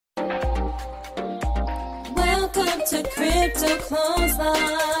Welcome to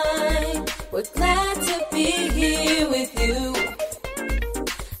Crypto-Clothesline. We're glad to be here with you.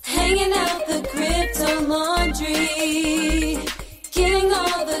 Hanging out the crypto laundry. Getting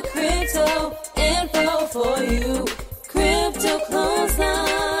all the crypto info for you. Crypto-Clothesline.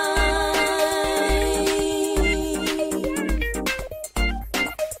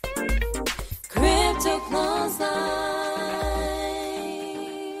 Crypto-Clothesline.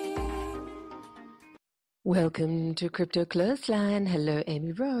 Welcome to Crypto-Clothesline. Hello,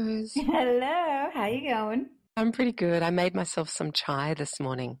 Amy Rose. Hello, how you going? I'm pretty good. I made myself some chai this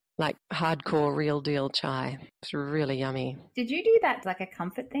morning, like hardcore real deal chai. It's really yummy. Did you do that like a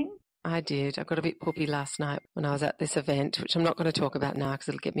comfort thing? I did. I got a bit poopy last night when I was at this event, which I'm not going to talk about now because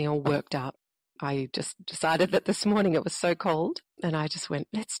it'll get me all worked up. I just decided that this morning it was so cold and I just went,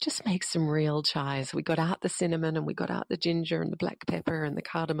 let's just make some real chai. So we got out the cinnamon and we got out the ginger and the black pepper and the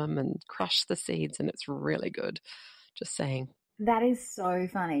cardamom and crushed the seeds, and it's really good. Just saying. That is so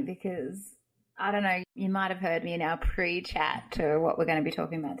funny because, I don't know, you might have heard me in our pre-chat to what we're going to be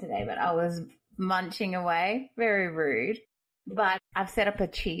talking about today, but I was munching away. Very rude. But I've set up a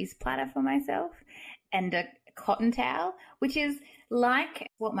cheese platter for myself and a cotton towel, which is like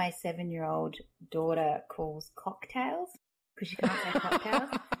what my 7-year-old daughter calls cocktails, because she can't say cocktails.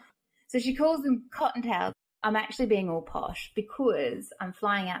 So she calls them cotton towels. I'm actually being all posh because I'm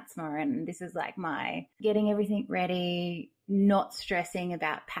flying out tomorrow, and this is like my getting everything ready, not stressing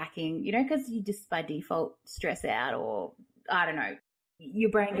about packing, you know, because you just by default stress out, or I don't know,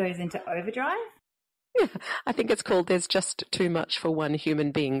 your brain goes into overdrive. Yeah, I think it's called there's just too much for one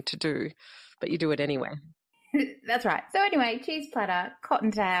human being to do, but you do it anyway. That's right. So anyway, cheese platter,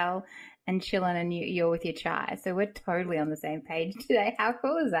 cotton towel, and chilling, and you're with your chai. So we're totally on the same page today. How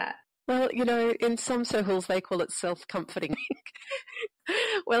cool is that? Well, you know, in some circles, they call it self-comforting.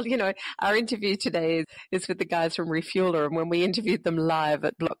 Well, you know, our interview today is with the guys from Refueler, and when we interviewed them live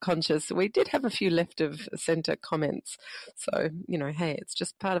at Block Conscious, we did have a few left of center comments. So, you know, hey, it's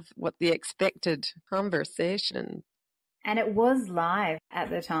just part of what the expected conversation. And it was live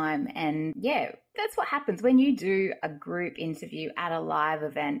at the time. And yeah, that's what happens when you do a group interview at a live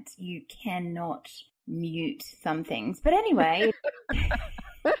event. You cannot mute some things. But anyway.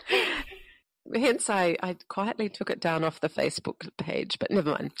 Hence, I quietly took it down off the Facebook page, but never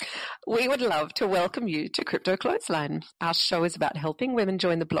mind. We would love to welcome you to Crypto Clothesline. Our show is about helping women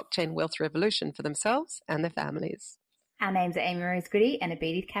join the blockchain wealth revolution for themselves and their families. Our names are Amy-Rose-Goodey and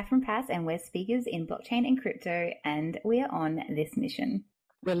abheeti-kathryn-pass, and we're speakers in blockchain and crypto, and we are on this mission.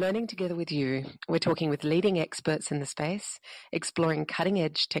 We're learning together with you. We're talking with leading experts in the space, exploring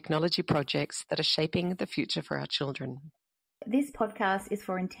cutting-edge technology projects that are shaping the future for our children. This podcast is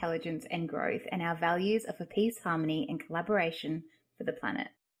for intelligence and growth, and our values are for peace, harmony, and collaboration for the planet.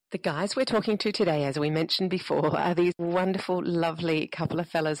 The guys we're talking to today, as we mentioned before, are these wonderful, lovely couple of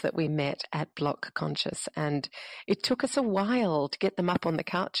fellas that we met at Block Conscious. And it took us a while to get them up on the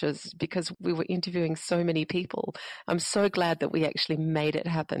couches because we were interviewing so many people. I'm so glad that we actually made it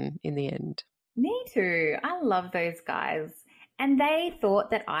happen in the end. Me too. I love those guys. And they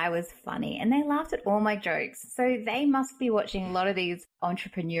thought that I was funny and they laughed at all my jokes. So they must be watching a lot of these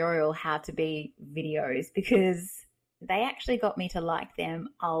entrepreneurial how to be videos because they actually got me to like them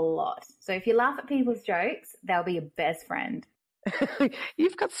a lot. So if you laugh at people's jokes, they'll be your best friend.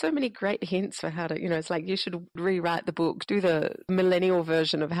 You've got so many great hints for how to, you know, it's like you should rewrite the book, do the millennial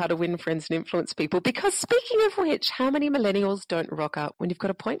version of how to win friends and influence people. Because speaking of which, how many millennials don't rock up when you've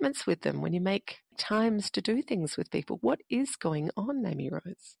got appointments with them, when you make times to do things with people? What is going on, Amy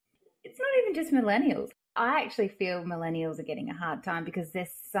Rose? It's not even just millennials. I actually feel millennials are getting a hard time because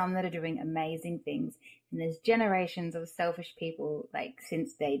there's some that are doing amazing things and there's generations of selfish people like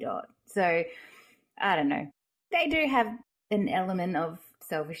since day dot. So I don't know. They do have an element of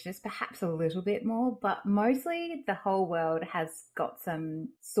selfishness, perhaps a little bit more, but mostly the whole world has got some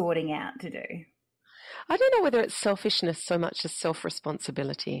sorting out to do. I don't know whether it's selfishness so much as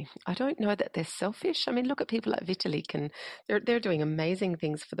self-responsibility. I don't know that they're selfish. I mean, look at people like Vitalik, and they're doing amazing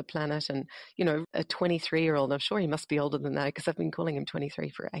things for the planet. And, you know, a 23-year-old, I'm sure he must be older than that because I've been calling him 23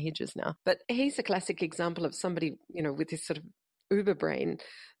 for ages now. But he's a classic example of somebody, you know, with this sort of uber brain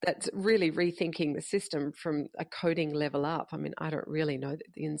that's really rethinking the system from a coding level up. I mean, I don't really know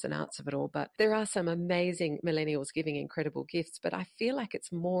the ins and outs of it all, but there are some amazing millennials giving incredible gifts, but I feel like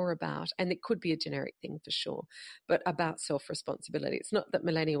it's more about, and it could be a generic thing for sure, but about self-responsibility. It's not that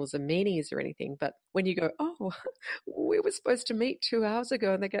millennials are meanies or anything, but when you go, oh, we were supposed to meet 2 hours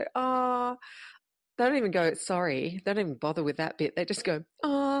ago, and they go, oh, they don't even go, sorry. They don't even bother with that bit. They just go,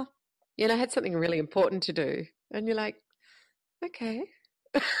 oh, you know, I had something really important to do. And you're like, okay.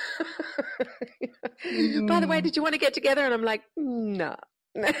 By the way, did you want to get together? And I'm like, no.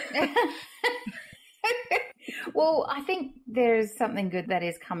 Well, I think there's something good that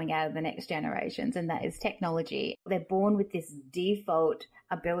is coming out of the next generations, and that is technology. They're born with this default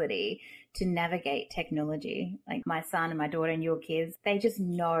ability to navigate technology. Like my son and my daughter and your kids, they just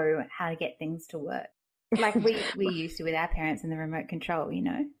know how to get things to work. Like we used to with our parents and the remote control, you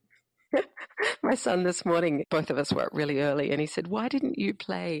know? My son this morning, both of us were up really early, and he said, why didn't you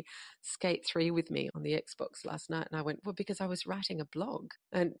play Skate 3 with me on the Xbox last night? And I went, well, because I was writing a blog.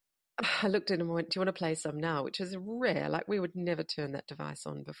 And I looked at him and went, do you want to play some now? Which is rare. Like we would never turn that device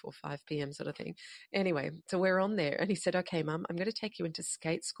on before 5 p.m. sort of thing. Anyway, so we're on there. And he said, okay, Mum, I'm going to take you into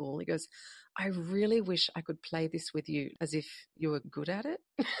skate school. He goes, I really wish I could play this with you as if you were good at it.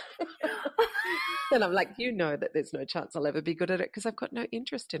 And I'm like, you know that there's no chance I'll ever be good at it because I've got no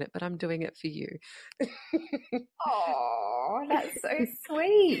interest in it, but I'm doing it for you. Oh, that's so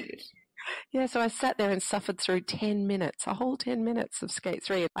sweet. Yeah, so I sat there and suffered through 10 minutes, a whole 10 minutes of Skate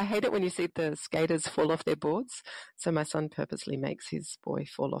 3. I hate it when you see the skaters fall off their boards. So my son purposely makes his boy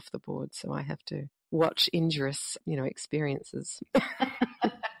fall off the board. So I have to watch injurious, experiences.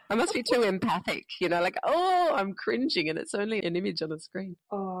 I must be too empathic, like, oh, I'm cringing and it's only an image on a screen.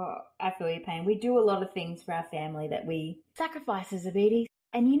 Oh, I feel your pain. We do a lot of things for our family that we sacrifice as abheeti.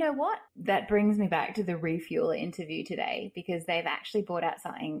 And you know what? That brings me back to the refueler interview today, because they've actually brought out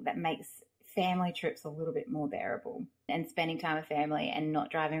something that makes family trips a little bit more bearable, and spending time with family and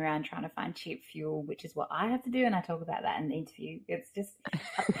not driving around trying to find cheap fuel, which is what I have to do. And I talk about that in the interview. It's just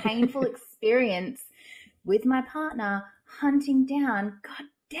a painful experience with my partner hunting down, God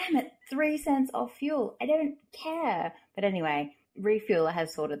damn it, 3 cents off fuel. I don't care. But anyway, refueler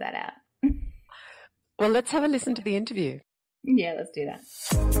has sorted that out. Well, let's have a listen to the interview. Yeah, let's do that.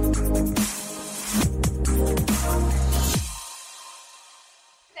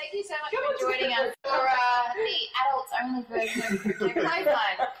 Thank you so much for joining us for the adults-only version of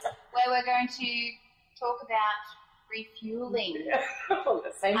crypto-clothesline, where we're going to talk about refueling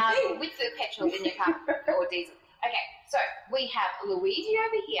the same thing. with the petrol in your car or diesel. Okay, so we have Luigi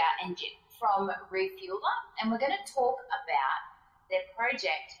over here and Jit from Refueler, and we're going to talk about their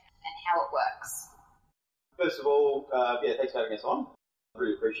project and how it works. First of all, thanks for having us on. I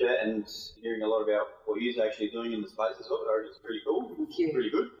really appreciate it, and hearing a lot about what you're actually doing in the space as well. It's pretty cool. Thank you.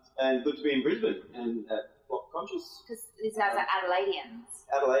 Pretty good. And good to be in Brisbane and block conscious. Because these guys are Adelaideans.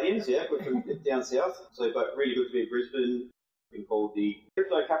 Adelaideans, yeah, we're from down south. So, but really good to be in Brisbane. Been called the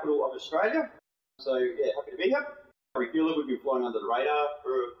crypto capital of Australia. So, yeah, happy to be here. Refueler, we've been flying under the radar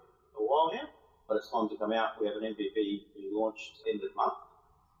for a while now, but it's time to come out. We have an MVP being launched end of the month.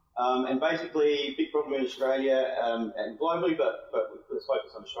 And basically, big problem in Australia and globally, but let's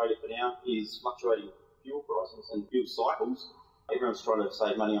focus on Australia for now, is fluctuating fuel prices and fuel cycles. Everyone's trying to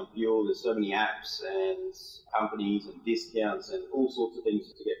save money on fuel. There's so many apps and companies and discounts and all sorts of things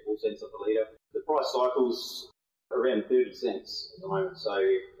to get 4 cents off a litre. The price cycle's around 30 cents at the moment. So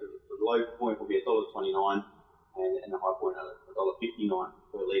the low point will be $1.29 and the high point $1.59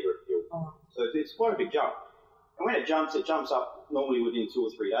 per litre of fuel. Oh. So it's quite a big jump. And when it jumps up normally within 2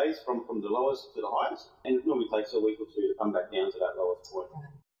 or 3 days from the lowest to the highest, and it normally takes a week or two to come back down to that lowest point.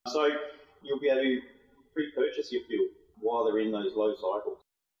 So you'll be able to pre-purchase your fuel while they're in those low cycles.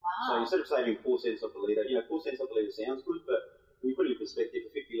 Wow. So instead of saving 4 cents off a litre, 4 cents off a litre sounds good, but when you put it in perspective, a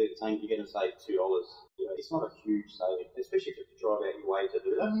 50 litre tank, you're going to save $2. It's not a huge saving, especially if you have to drive out your way to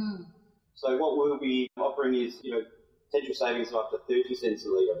do that. So what we'll be offering is, potential savings of up to 30 cents a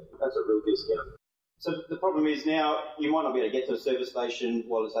litre. That's a real discount. So the problem is now you might not be able to get to a service station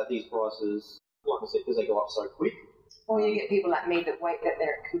while it's at these prices, like I said, because they go up so quick. Or you get people like me that wait that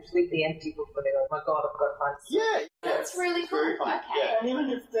they're completely empty before they go, oh my God, I've got to find something. Yeah. That's really cool. Okay. Yeah. And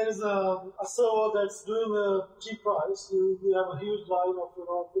even if there is a server that's doing a cheap price, you have a huge line of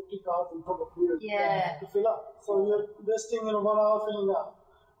 50 cars in front of you to fill up. So you're wasting 1 hour filling up.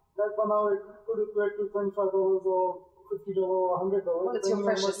 That 1 hour could equate to $25 or $50 or $100. Well, it's your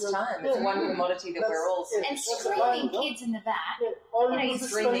precious time. It's one commodity that we're all And screaming kids in the back. He's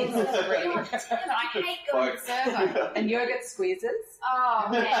screaming. God damn it, I hate going to servo. And yogurt squeezes. Oh,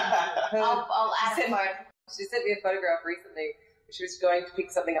 man. I'll add a photo. She sent me a photograph recently. She was going to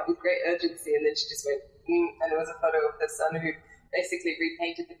pick something up with great urgency, and then she just went, and there was a photo of her son who basically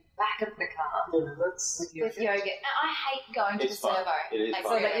repainted the back of the car with yogurt. Now, I hate going to the servo. It is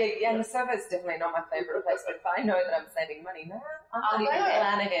fun. And the servo is definitely not my favourite place, but if I know that I'm saving money, I'll even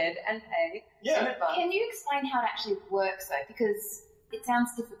plan ahead and pay in advance. Can you explain how it actually works, though? Because it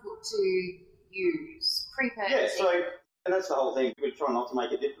sounds difficult to use pre-purchasing. Yeah, and that's the whole thing. We're trying not to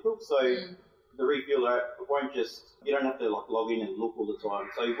make it difficult. So the refueler won't you don't have to log in and look all the time.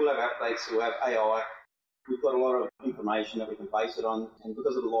 So we'll have updates, we'll have AI we've got a lot of information that we can base it on, and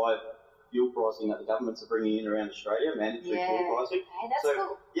because of the live fuel pricing that the governments are bringing in around Australia, mandatory fuel pricing. Okay, that's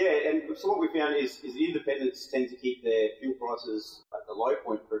cool. Yeah, and so what we found is the independents tend to keep their fuel prices at the low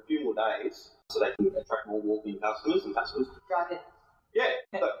point for a few more days, so they can attract more walk-in customers and customers. Drive it.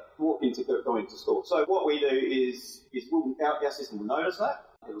 Yeah, so walk into go into store. So what we do is our system will notice that.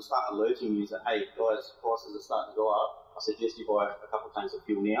 It will start alerting you that, hey guys, prices are starting to go up. I suggest you buy a couple of tanks of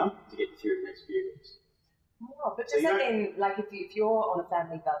fuel now to get you through the next few weeks. Oh, but does that mean, like, if you're on a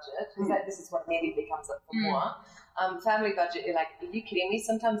family budget, because this is what immediately comes up for more, family budget, you're like, are you kidding me?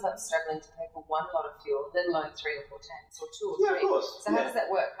 Sometimes I'm struggling to pay for one lot of fuel, let alone 3 or 4 tanks, or 2 or 3. Yeah, of course. So how does that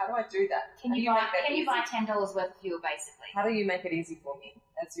work? How do I do that? Can you buy $10 worth of fuel, basically? How do you make it easy for me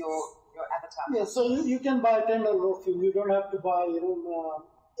as your avatar? Yeah, so you can buy $10 of fuel. You don't have to buy,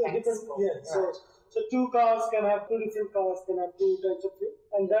 So 2 cars can have 2 different cars can have 2 types of fuel,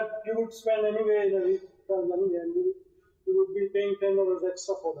 and that you would spend anyway in a week money, and you would be paying $10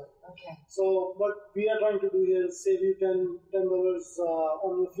 extra for that. Okay. So what we are trying to do here is save you $10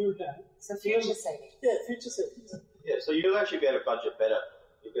 on your fuel tank. So future savings. Yeah, future savings. Yeah, so you'll actually be able to budget better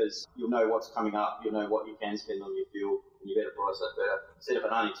because you'll know what's coming up, you'll know what you can spend on your fuel, and you better price that better. Instead of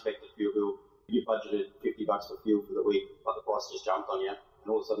an unexpected fuel bill, you budgeted $50 for fuel for the week, but the price just jumped on you. And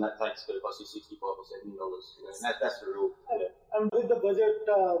all of a sudden that tank's going to cost you $65 or $70. And that's the real. Yeah. And with the budget,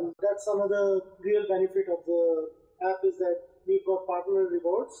 that's another real benefit of the app is that we've got partner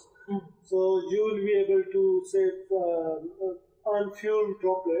rewards. So you will be able to save on fuel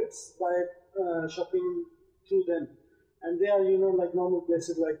droplets by shopping through them. And they are, like normal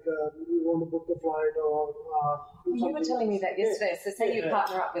places like you want to book a flight or. You were telling me that yesterday. So say you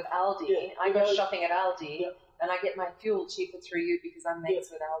partner up with Aldi, I go shopping at Aldi. And I get my fuel cheaper through you because I'm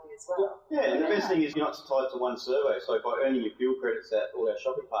mates with Aldi as well. Yeah, and the best thing is you're not tied to one survey. So by earning your fuel credits at all our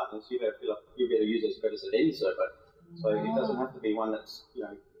shopping partners, you'll be able to use those credits at any survey. So it doesn't have to be one that's, it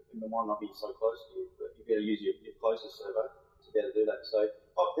might not be so close to you, but you'll be able to use your closest survey to be able to do that. So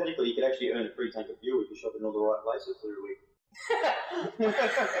hypothetically, you could actually earn a free tank of fuel if you shop in all the right places through a week.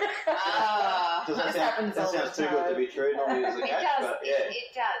 That sounds too good to be true. Normally it's a catch, but yeah.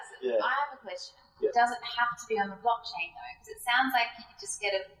 It does. Yeah. I have a question. Yeah. Does it have to be on the blockchain though? Because it sounds like you could just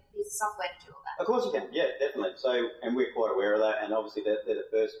get a piece of software to do all that. Of course you can, yeah, definitely. So, and we're quite aware of that, and obviously they're the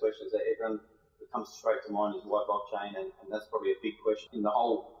first questions that everyone that comes straight to mind is why blockchain, and that's probably a big question in the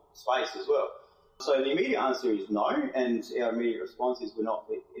whole space as well. So the immediate answer is no, and our immediate response is it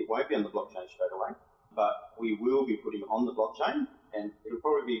won't be on the blockchain straight away, but we will be putting it on the blockchain, and it'll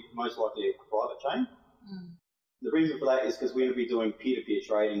probably be most likely a private chain. The reason for that is because we're going to be doing peer-to-peer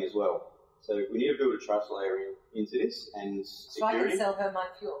trading as well. So we need to build a trust layer into this and so I can sell her my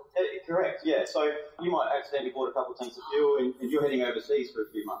fuel. Correct, yeah. So you might accidentally bought a couple of tanks of fuel and you're heading overseas for a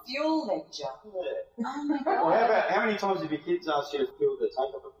few months. Fuel ledger. Yeah. Oh my God. Well, how many times have your kids asked you to fill the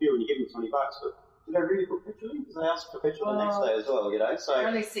tank up of fuel and you give them $20, but do they really put petrol in? Because they ask for petrol the next day as well, So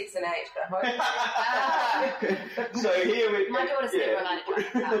only 6 and 8, but hopefully. So here we. My daughter's never allowed to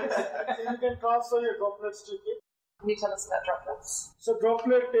drive. So you can transfer your droplets to kids. Can you tell us about droplets? So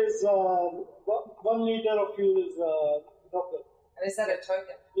droplet is 1 liter of fuel is droplet. And is that a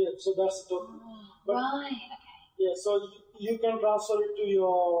token? Yeah, so that's a token. Right, okay. Yeah, so you can transfer it to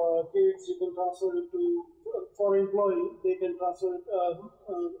your kids, you can transfer it to, for employee, they can transfer it,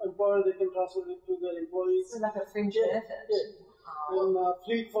 employer, they can transfer it to their employees. This is like a fringe benefit. Yeah.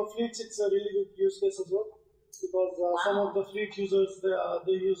 And for fleets, it's a really good use case as well. Because some of the fleet users,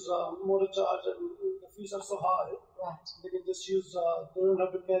 they use motor charge and the fees are so high. Right. They can just use, they don't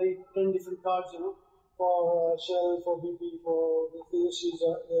have to carry 10 different cards, for Shell, for BP, they just use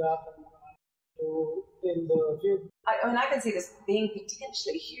the app to in the fuel. I can see this being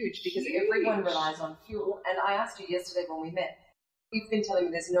potentially huge because everyone relies on fuel. And I asked you yesterday when we met, you've been telling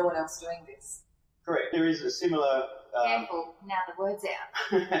me there's no one else doing this. Correct. There is a similar. Careful, now the word's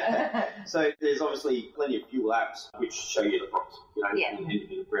out. So there's obviously plenty of fuel apps which show you the price, and you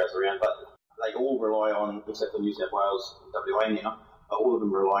can browse around, but they all rely on, except for New South Wales and WA now, all of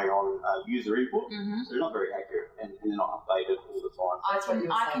them rely on user input, so they're not very accurate and they're not updated all the time.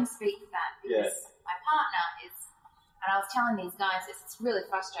 I can speak to that because my partner is, and I was telling these guys this, it's really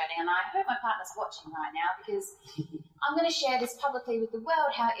frustrating, and I hope my partner's watching right now because I'm going to share this publicly with the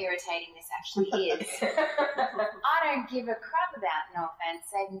world how irritating this actually is. I don't give a crap about, no offense,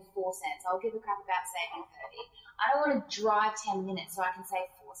 saving 4 cents. I'll give a crap about saving 30. I don't want to drive 10 minutes so I can save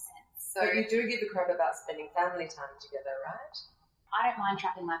 4 cents. So but you do give a crap about spending family time together, right? I don't mind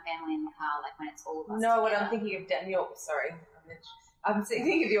trapping my family in the car, like when it's all of us. No, what together. I'm thinking of Daniel, sorry, I'm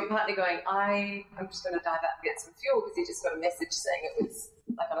thinking of your partner going, I'm just going to dive out and get some fuel because he just got a message saying it was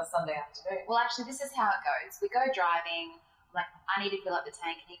like on a Sunday afternoon. Well, actually, this is how it goes. We go driving. I'm like, I need to fill up the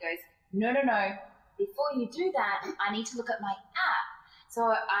tank. And he goes, no. Before you do that, I need to look at my app so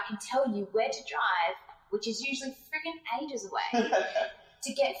I can tell you where to drive, which is usually friggin' ages away, to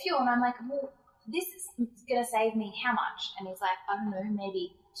get fuel. And I'm like, well, this is going to save me how much? And he's like, I don't know,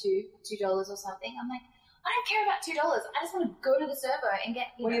 maybe $2 or something. I'm like, I don't care about $2. I just want to go to the servo and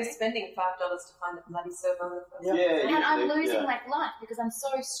get, you're spending $5 to find the bloody servo. And I'm losing like life because I'm so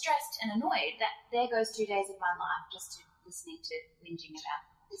stressed and annoyed that there goes 2 days of my life just to listening to whinging about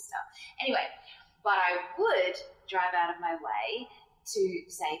this stuff. Anyway, but I would drive out of my way to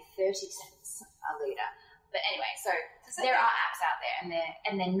say 30 cents a litre. But anyway, so there are apps out there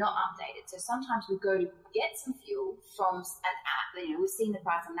and they're not updated. So sometimes we go to get some fuel from an app. We've seen the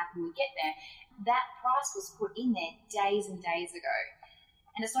price on that when we get there. That price was put in there days and days ago.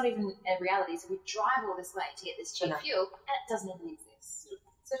 And it's not even a reality. So we drive all this way to get this cheap fuel and it doesn't even exist.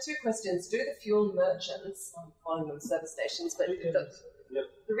 So 2 questions. Do the fuel merchants, I'm calling them service stations, but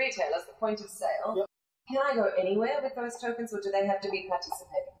the retailers, the point of sale, can I go anywhere with those tokens or do they have to be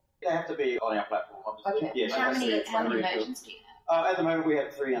participating? They have to be on our platform, obviously. Okay. Yes, How many merchants do you have? At the moment, we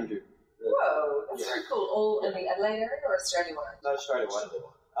have 300. Whoa, that's very cool. All in the Adelaide area or Australia-wide? No,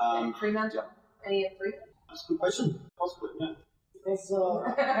 Australia-wide. Fremantle? Any in Fremantle? That's a good question. Possibly, yeah. Because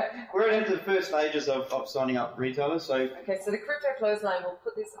We're into the first stages of signing up retailers, so... Okay, so the crypto-clothesline will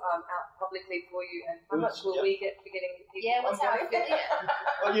put this out publicly for you, and how much will we get for getting people? Yeah, what's our affiliate?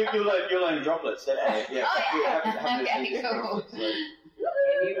 Well, you'll learn droplets, definitely. Yeah. Okay, cool.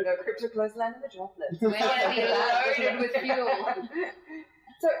 And you can go crypto-clothesline and the droplets. We're going to be loaded with fuel.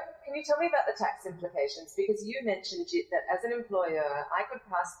 So, can you tell me about the tax implications? Because you mentioned, Jit, that as an employer, I could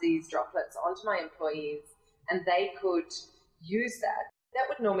pass these droplets onto my employees and they could use that. That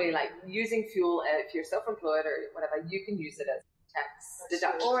would normally, like, using fuel, if you're self-employed or whatever, you can use it as tax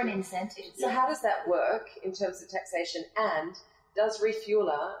deduction. Or an incentive. So how does that work in terms of taxation? And does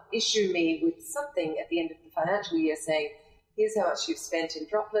Refueler issue me with something at the end of the financial year saying, here's how much you've spent in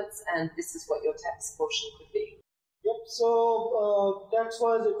droplets and this is what your tax portion could be? Yep, so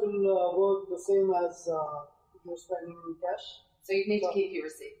tax-wise it will work the same as if you're spending in cash. So you need to keep your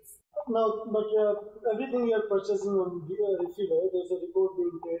receipts? No, but everything you're purchasing on Refueler, there's a report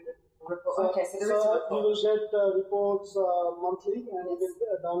being created. Okay, so there is a report. You will get reports monthly and you can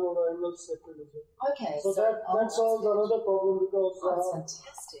download an annual statement as well. Okay, so that solves another problem because that's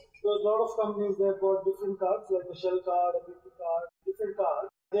fantastic. There's a lot of companies that bought different cards, like a Shell card, a BP card, different cards.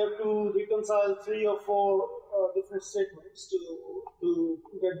 They have to reconcile 3 or 4 different statements to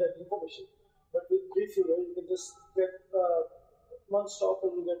get that information. But with Refueler, you can just get one stop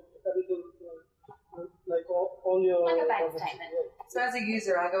and you get everything, like all your... Like a bank statement. So as a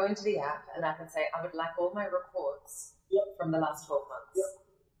user, I go into the app and I can say, I would like all my reports from the last 12 months.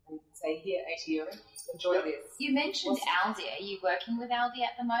 And say, here, €80, enjoy this. You mentioned Aldi. Are you working with Aldi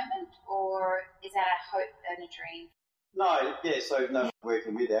at the moment? Or is that a hope and a dream? No, so no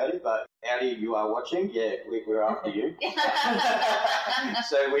working with Audi, but Audi, you are watching, we're after you.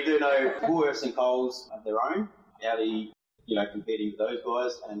 So we do know Woolworths and Coles have their own. Audi, competing with those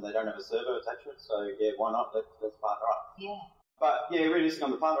guys, and they don't have a servo attachment, so why not? Let's partner up. Yeah. But realistically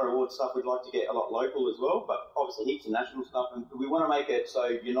on the partner award stuff, we'd like to get a lot local as well, but obviously heaps of national stuff, and we want to make it so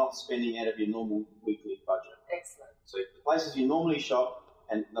you're not spending out of your normal weekly budget. Excellent. So the places you normally shop,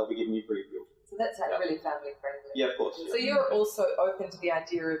 and they'll be giving you free fuel. So that's really family friendly. Yeah, of course. So you're also open to the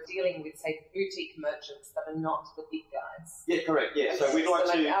idea of dealing with, say, boutique merchants that are not the big guys. Yeah, correct. Yeah, so we'd like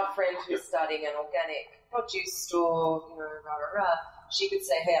to. Our friend who's starting an organic produce store, she could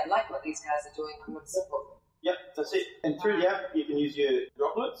say, "Hey, I like what these guys are doing. I'm going to support them." Yep, that's it. And through the app, you can use your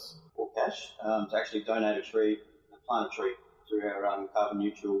droplets or cash to actually donate a tree, plant a tree through our carbon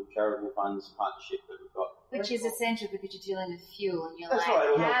neutral charitable funds partnership that we've got. Which is essential because you're dealing with fuel and you're That's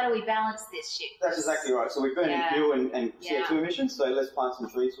like, right, how do we balance this shit? That's exactly right. So we're burning fuel and CO2 emissions, so let's plant some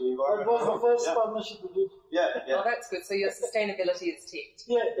trees for the environment. That was the first partnership we did. Yeah. Oh, that's good. So your sustainability is ticked.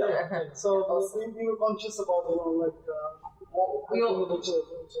 Yeah. So we were conscious about,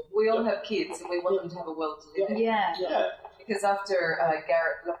 we all have kids and we want them to have a world to live in. Yeah. Because after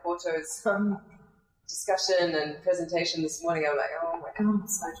Garrett Laporto's discussion and presentation this morning, I'm like, oh my God, I'm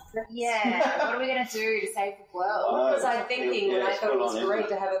so depressed. Yeah, what are we going to do to save the world? What was I thinking when I thought it was great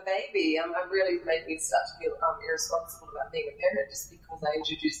to have a baby? I'm really made me start to feel irresponsible about being a parent just because I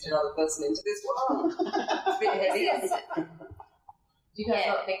introduced another person into this world. It's a bit heavy. Do you guys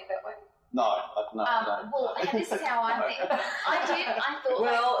not think that way? No. Well, this is how I think. I thought.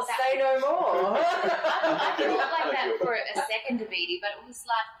 Well, say no more. I thought like that for a second, Abheeti, but it was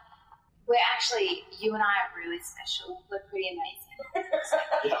like, we're actually, you and I are really special. We're pretty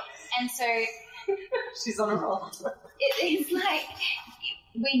amazing. And so she's on a roll. It's like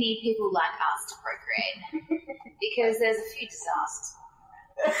we need people like us to procreate because there's a few disasters.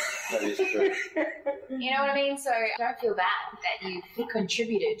 That is true. You know what I mean? So don't feel bad that you've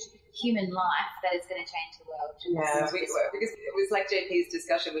contributed human life that is going to change the world. Yeah, because it was like JP's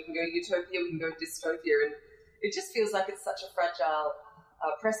discussion. We can go utopia, we can go dystopia, and it just feels like it's such a fragile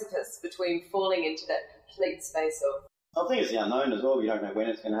precipice between falling into that complete space of. I think it's the unknown as well. We don't know when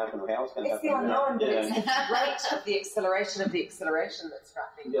it's going to happen or how it's going to happen. It's the unknown, but Yeah. it's the rate of the acceleration that's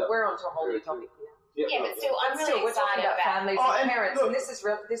frightening. Yeah. We're on to a whole new topic here. Yeah, but still, I'm really we're talking excited about about families Oh, and and parents, look, and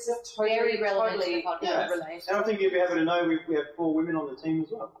this is totally, very relevant totally to the podcast. Yeah. related. And I think you'd be happy to know we have 4 women on the team as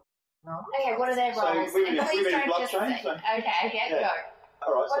well. No? Okay, what are their So roles? women And please in don't just blockchain, say, so- okay, Yeah. go.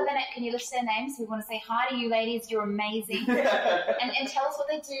 All right. What are their names? Can you list their names? We want to say hi to you ladies. You're amazing. and tell us what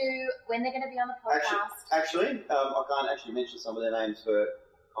they do, when they're going to be on the podcast. Actually, I can't actually mention some of their names for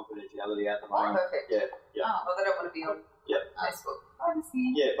confidentiality at the moment. Perfect. Yeah. Oh. Oh, they don't want to be on Facebook.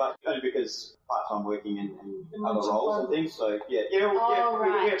 Privacy. Yeah, but only because part-time working and other mention roles and private. things. So, we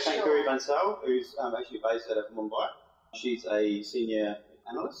right, have sure. Kankuri Bansal, who's actually based out of Mumbai. She's a senior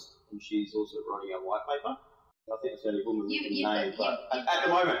analyst, and she's also writing a white paper. I think it's the only woman we can name, at the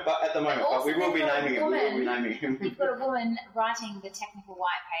moment, but we will be naming him. You've got a woman writing the technical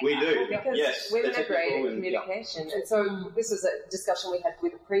white paper. We do, Because yes. women the are great technical at and- communication. And so this was a discussion we had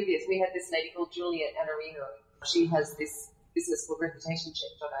with a previous. We had this lady called Juliet Anarino. She has this business called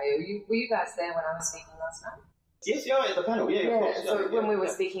reputation-check.io. Were you guys there when I was speaking last night? Yes, at the panel, of course. So when we were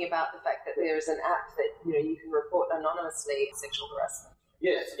speaking about the fact that there is an app that you can report anonymously sexual harassment.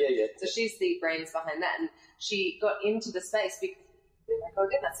 Yes. So she's the brains behind that, and she got into the space because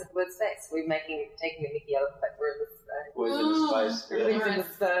that's the word space. We're taking a mickey out of the fact we're in this. Boys in the space. Everything's in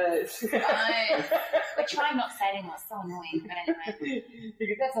the space. We're trying not to say it anymore. It's so annoying. But anyway.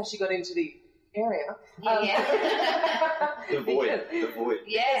 Because that's how she got into the area. The void.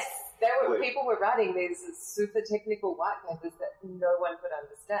 Yes. People were writing these super technical white papers that no one could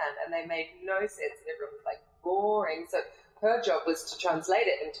understand, and they made no sense, and everyone was like boring. So her job was to translate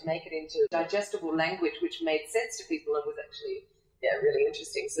it and to make it into digestible language which made sense to people and was actually really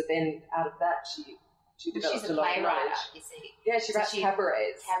interesting. So then out of that she developed She's a a lot of playwright, knowledge. you see. Yeah, she writes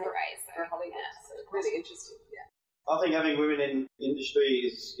cabarets. For Hollywood. Yeah. So really interesting. Yeah. I think having women in industry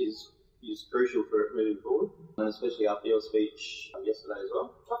is crucial for it moving forward, and especially after your speech yesterday as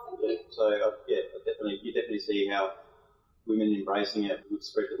well. So you definitely see how women embracing it would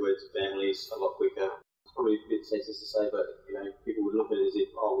spread the word to families a lot quicker. It's probably a bit sexist to say, but people would look at it as if,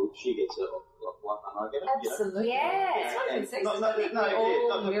 she gets it, why can't I get it? Absolutely. Yeah. It's not even sexist. We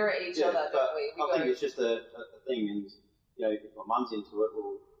all mirror each other, don't we? I think it's just a thing, and if my mum's into it,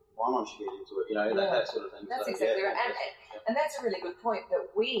 well, why won't she get into it? That sort of thing. That's exactly right. And that's a really good point, that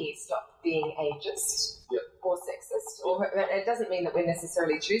we stop being ageist or sexist. It doesn't mean that we're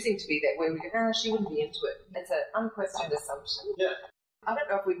necessarily choosing to be that way. We go, she wouldn't be into it. It's an unquestioned assumption. Yeah. I don't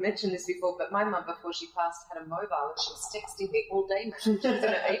know if we've mentioned this before, but my mum, before she passed, had a mobile and she was texting me all day. She was in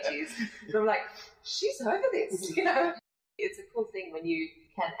her 80s. And I'm like, she's over this, It's a cool thing when you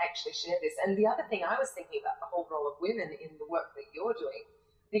can actually share this. And the other thing I was thinking about, the whole role of women in the work that you're doing,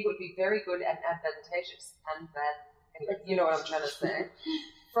 I think it would be very good and advantageous and bad. You know what I'm trying to say.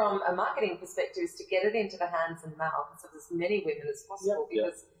 From a marketing perspective, is to get it into the hands and mouths of as many women as possible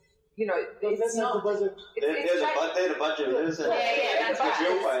because, it's not. They're the budgeters and that's the right.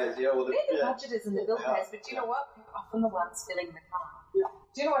 bill payers. They're the budgeters and the bill payers, but do you know what? They're often the ones filling the car. Yeah.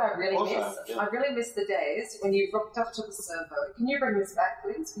 Do you know what I really Also, miss? yeah. I really miss the days when you rocked up to the servo. Can you bring this back,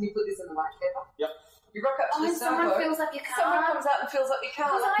 please? Can you put this in the white paper? Yep. You rock up to the And someone servo. fills up your Someone car. comes out and fills up your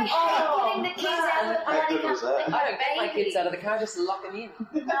car. I hate getting the kids out of the How good was that? I don't get my kids out of the car, I just lock them in.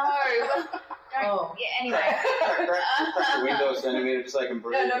 No. Oh. Yeah, anyway. Crack the window a centimetre so they can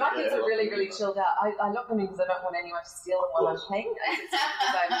breathe. No, my kids are really, really chilled out. I lock them in because I don't want anyone to steal them while I'm paying.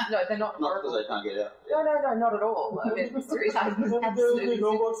 No, they're not Not because horrible. they can't get out. No, not at all. I mean, seriously, There will absolutely. be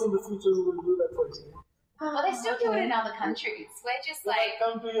robots in the future who will do that for you. Well, they still do it in other countries. We're just They like,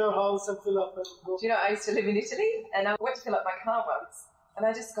 come to your house and fill up and go. Do you know, I used to live in Italy, and I went to fill up my car once, and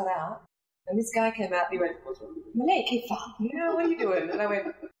I just got out, and this guy came out, and he went, Malay, what are you doing? And I went,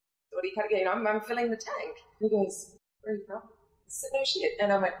 what are you cutting? I'm filling the tank. And he goes, where are you from? I said, no shit.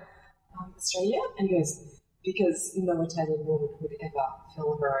 And I went, Australia? And he goes, because no Italian woman would ever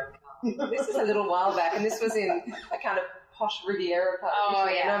fill her own car. This is a little while back, and this was in a kind of posh Riviera part of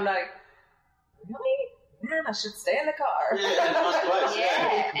Italy, and I'm like, really? Man, I should stay in the car. Yeah, nice place.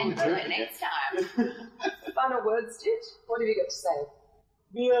 yeah, and do it next time. Final words, Jit. What have you got to say?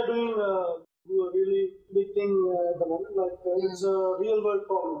 We are doing do a really big thing at the moment. Like it's a real world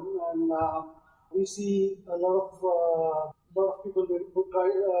problem, and we see a lot of people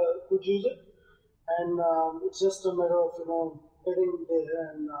could use it, and it's just a matter of getting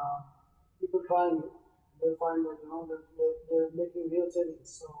there and people trying it. They'll find that that they're making real savings.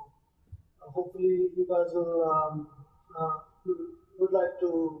 So hopefully you guys would like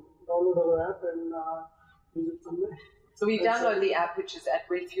to download our app and use it somewhere. So we download the app, which is at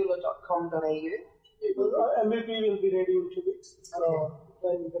refueler.com.au. MVP will be ready in 2 weeks, so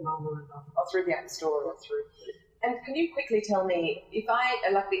then you can download it now. Through the App Store or through. And can you quickly tell me, if I,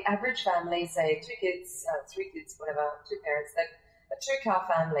 like the average family, say 2 kids, 3 kids, whatever, 2 parents, that a 2-car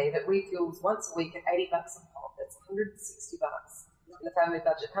family that refuels once a week at $80 a pop, that's $160 in the family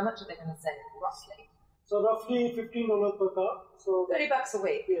budget. How much are they going to save, roughly? So roughly $15 per car. So $30 a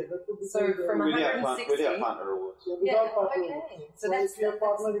week. Yeah, that would be so from 160. Without partner rewards. Without partner okay. rewards. So that's if you have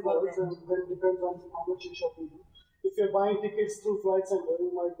partner rewards, then it depends on how much you shopping. If you're buying tickets through Flight Center,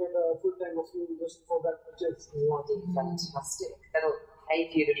 you might get a full tank of fuel just for that purchase. Bloody fantastic. That'll pay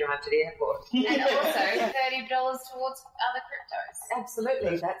for you to drive to the airport. And also $30 towards other cryptos.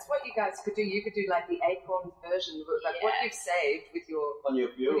 Absolutely. That's what you guys could do. You could do like the Acorn version, like what you've saved with your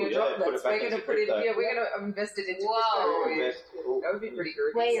fuel. With your droplets. We're going to put it. Yeah, we're going to invest it into crypto. That would be pretty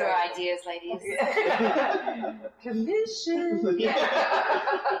good. Where are your ideas, ladies? Commission. We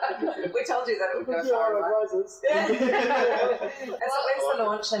told you that it would go Your far. advisors. So when's the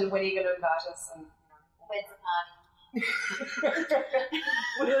launch and when are you going to invite us? And, Where's the party?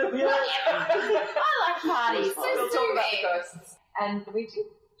 I like parties. We'll talk about the ghosts. And Luigi,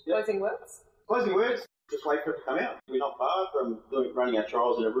 closing words? Closing words, just wait for it to come out. We're not far from running our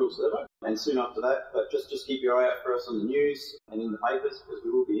trials in a real server, and soon after that, but just keep your eye out for us on the news and in the papers, because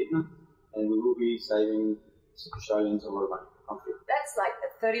we will be hitting them, and we will be saving Australians a lot of money. That's like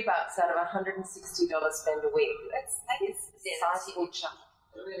 $30 out of $160 spend a week. That is a sizable chunk.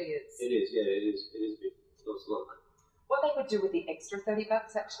 It really is. It is, yeah, it is big. It's a lot of money. What they could do with the extra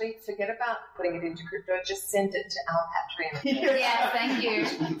 $30, actually, forget about putting it into crypto, just send it to our Patreon. Yeah, thank you.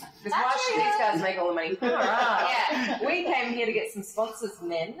 Because why should these guys make all the money? Yeah. We came here to get some sponsors,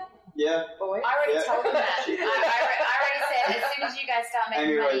 men. Yeah. Boys. I already told them that. I already said, as soon as you guys start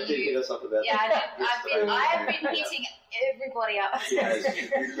making money, hit us up about that. I have been hitting everybody up.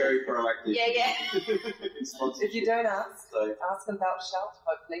 You're very proactive. Yeah. If you don't ask, ask and thou shalt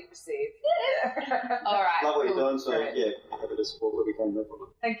hopefully receive. All right. Love what you're cool. doing, so yeah, happy to support what we can. No problem.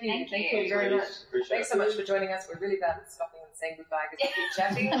 Thank you. Thank Thank you. you very much. Appreciate Thanks so much for joining us. We're really bad at stopping and saying goodbye because we keep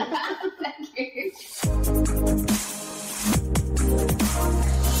chatting. Thank you.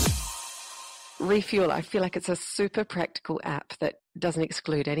 Refuel, I feel like it's a super practical app that doesn't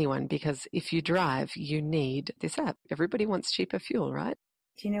exclude anyone, because if you drive, you need this app. Everybody wants cheaper fuel, right?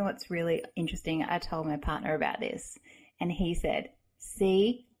 Do you know what's really interesting? I told my partner about this and he said,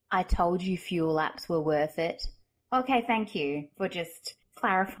 see, I told you fuel apps were worth it. Okay, thank you for just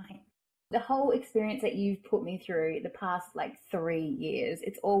clarifying. The whole experience that you've put me through the past 3 years,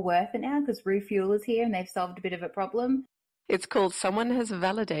 it's all worth it now because Refuel is here and they've solved a bit of a problem. It's called Someone Has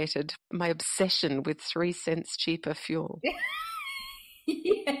Validated My Obsession with 3 cents Cheaper Fuel.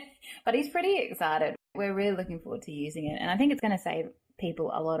 Yeah, but he's pretty excited. We're really looking forward to using it. And I think it's going to save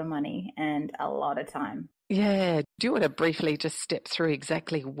people a lot of money and a lot of time. Yeah. Do you want to briefly just step through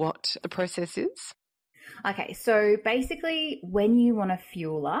exactly what the process is? Okay, so basically when you want to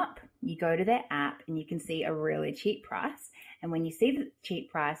fuel up, you go to their app and you can see a really cheap price. And when you see the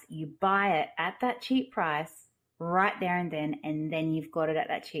cheap price, you buy it at that cheap price right there and then you've got it at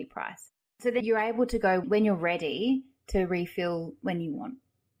that cheap price. So that you're able to go when you're ready to refill when you want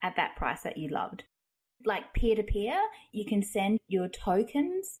at that price that you loved. Like peer-to-peer, you can send your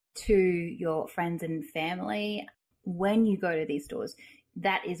tokens to your friends and family when you go to these stores.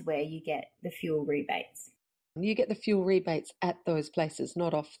 That is where you get the fuel rebates. You get the fuel rebates at those places,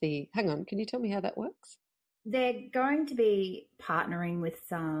 not off the... Hang on, can you tell me how that works? They're going to be partnering with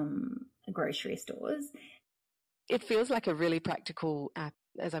some grocery stores. It feels like a really practical app.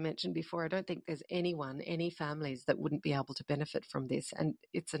 As I mentioned before, I don't think there's any families that wouldn't be able to benefit from this. And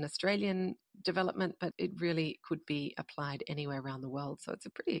it's an Australian development, but it really could be applied anywhere around the world. So it's a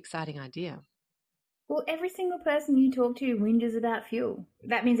pretty exciting idea. Well, every single person you talk to whinges about fuel.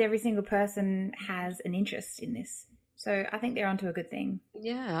 That means every single person has an interest in this. So I think they're onto a good thing.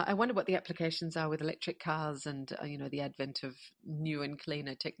 Yeah, I wonder what the applications are with electric cars and, the advent of new and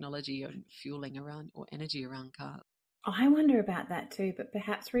cleaner technology and fueling around or energy around cars. I wonder about that too, but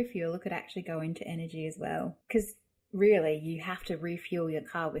perhaps refueler could actually go into energy as well. Because really, you have to refuel your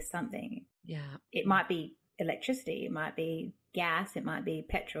car with something. Yeah. It might be electricity, it might be gas, it might be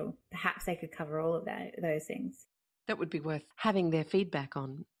petrol. Perhaps they could cover all of those things. That would be worth having their feedback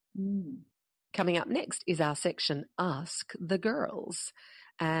on. Coming up next is our section, Ask the Girls.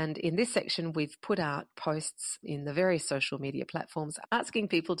 And in this section, we've put out posts in the various social media platforms asking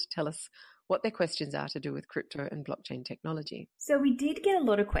people to tell us what their questions are to do with crypto and blockchain technology. So we did get a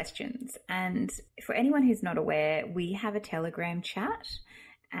lot of questions. And for anyone who's not aware, we have a Telegram chat.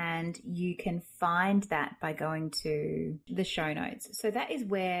 And you can find that by going to the show notes. So that is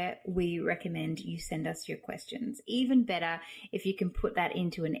where we recommend you send us your questions. Even better, if you can put that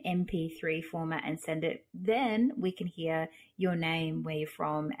into an MP3 format and send it, then we can hear your name, where you're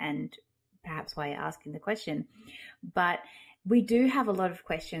from, and perhaps why you're asking the question. But we do have a lot of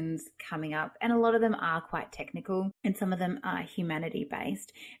questions coming up, and a lot of them are quite technical and some of them are humanity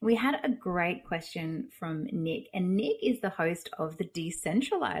based. We had a great question from Nick, and Nick is the host of the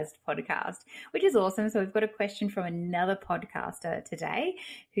Decentralized podcast, which is awesome. So we've got a question from another podcaster today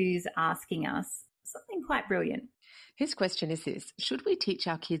who's asking us something quite brilliant. His question is this: should we teach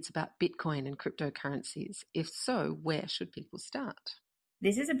our kids about Bitcoin and cryptocurrencies? If so, where should people start?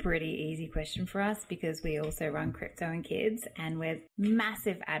 This is a pretty easy question for us because we also run Crypto and Kids, and we're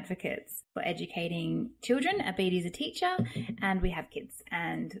massive advocates for educating children. Abheeti is a teacher and we have kids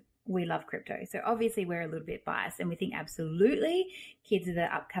and we love crypto. So obviously we're a little bit biased, and we think absolutely kids are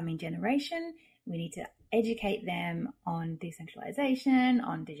the upcoming generation. We need to educate them on decentralization,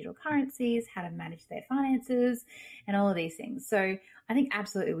 on digital currencies, how to manage their finances, and all of these things. So I think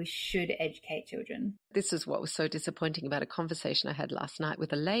absolutely we should educate children. This is what was so disappointing about a conversation I had last night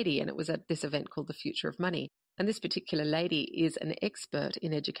with a lady, and it was at this event called The Future of Money. And this particular lady is an expert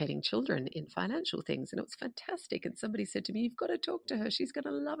in educating children in financial things. And it was fantastic. And somebody said to me, you've got to talk to her. She's going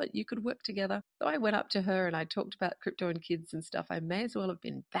to love it. You could work together. So I went up to her and I talked about crypto and kids and stuff. I may as well have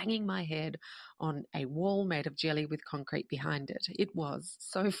been banging my head on a wall made of jelly with concrete behind it. It was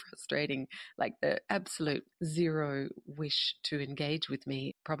so frustrating, like the absolute zero wish to engage with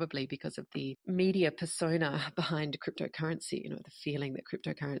me, probably because of the media persona behind cryptocurrency, the feeling that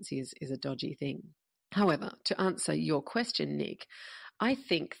cryptocurrency is a dodgy thing. However, to answer your question, Nick, I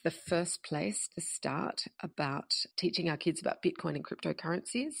think the first place to start about teaching our kids about Bitcoin and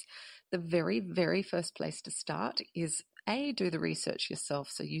cryptocurrencies, the very, very first place to start is do the research yourself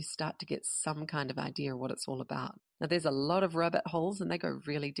so you start to get some kind of idea of what it's all about. Now, there's a lot of rabbit holes and they go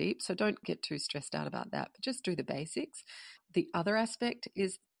really deep, so don't get too stressed out about that, but just do the basics. The other aspect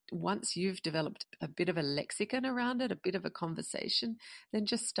is once you've developed a bit of a lexicon around it, a bit of a conversation, then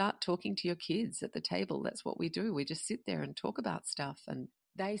just start talking to your kids at the table. That's what we do. We just sit there and talk about stuff, and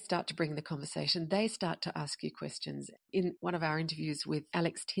they start to bring the conversation. They start to ask you questions. In one of our interviews with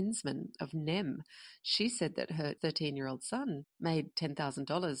Alex Tinsman of NEM, she said that her 13-year-old son made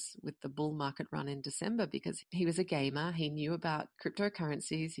 $10,000 with the bull market run in December because he was a gamer. He knew about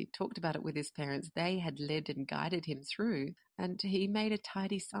cryptocurrencies. He talked about it with his parents. They had led and guided him through, and he made a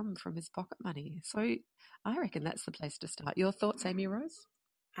tidy sum from his pocket money. So I reckon that's the place to start. Your thoughts, Amy Rose?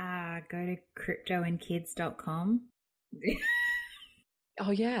 Go to cryptoandkids.com.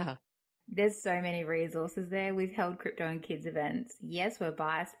 Oh, yeah. There's so many resources there. We've held Crypto and Kids events. Yes, we're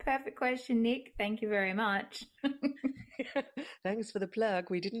biased. Perfect question, Nick. Thank you very much. Thanks for the plug.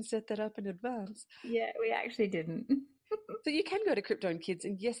 We didn't set that up in advance. Yeah, we actually didn't. So you can go to Crypto and Kids,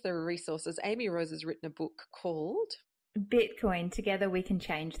 and yes, there are resources. Amy Rose has written a book called Bitcoin, Together We Can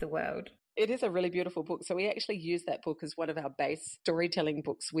Change the World. It is a really beautiful book. So we actually use that book as one of our base storytelling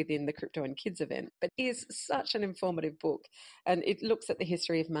books within the Crypto and Kids event. But it is such an informative book. And it looks at the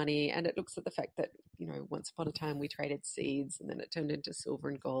history of money, and it looks at the fact that, once upon a time we traded seeds, and then it turned into silver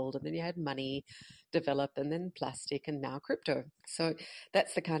and gold, and then you had money develop, and then plastic, and now crypto. So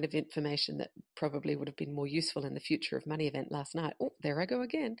that's the kind of information that probably would have been more useful in the Future of Money event last night. Oh, there I go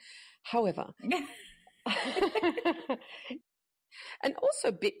again. However... And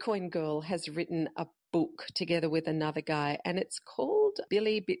also Bitcoin Girl has written a book together with another guy, and it's called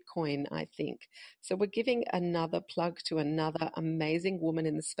Billy Bitcoin, I think. So we're giving another plug to another amazing woman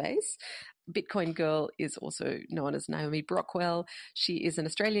in the space. Bitcoin Girl is also known as Naomi Brockwell. She is an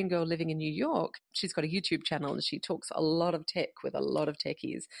Australian girl living in New York. She's got a YouTube channel and she talks a lot of tech with a lot of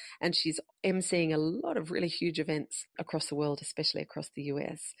techies. And she's emceeing a lot of really huge events across the world, especially across the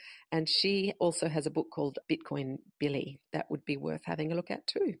US. And she also has a book called Bitcoin Billy that would be worth having a look at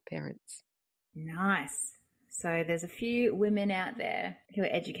too, parents. Nice. So there's a few women out there who are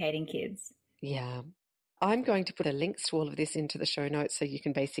educating kids. Yeah. I'm going to put a links to all of this into the show notes so you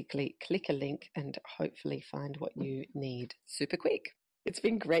can basically click a link and hopefully find what you need super quick. It's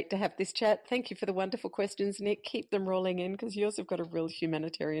been great to have this chat. Thank you for the wonderful questions, Nick. Keep them rolling in because yours have got a real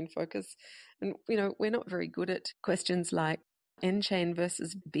humanitarian focus. And, we're not very good at questions like N-chain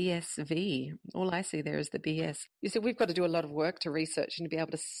versus BSV. All I see there is the BS. You see, we've got to do a lot of work to research and to be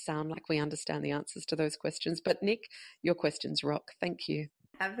able to sound like we understand the answers to those questions. But, Nick, your questions rock. Thank you.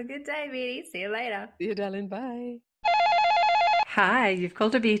 Have a good day, Beatty. See you later. See you, darling. Bye. Hi, you've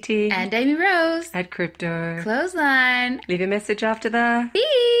called Abheeti And Amy Rose at Crypto. Clothesline. Leave a message after the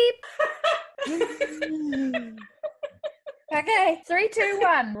Beep. Okay, 3, 2,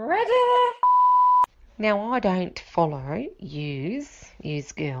 1. Ready? Now, I don't follow use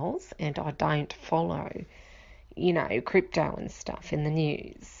girls, and I don't follow, crypto and stuff in the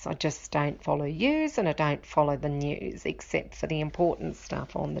news. I just don't follow use, and I don't follow the news, except for the important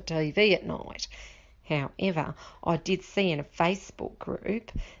stuff on the TV at night. However, I did see in a Facebook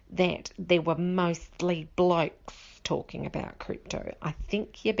group that there were mostly blokes talking about crypto. I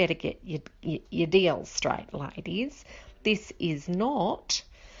think you better get your deal straight, ladies. This is not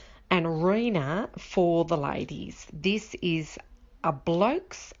an arena for the ladies. This is a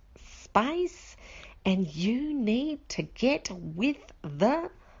bloke's space, and you need to get with the,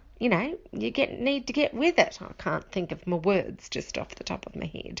 need to get with it. I can't think of my words just off the top of my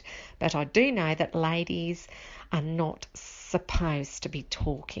head, but I do know that ladies are not supposed to be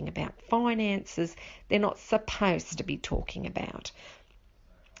talking about finances. They're not supposed to be talking about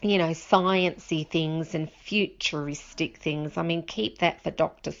sciencey things and futuristic things. I mean, keep that for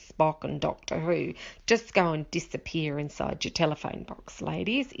Dr. Spock and Doctor Who. Just go and disappear inside your telephone box,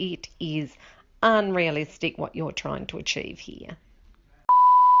 ladies. It is unrealistic what you're trying to achieve here.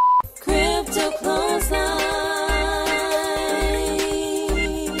 Crypto-clothesline.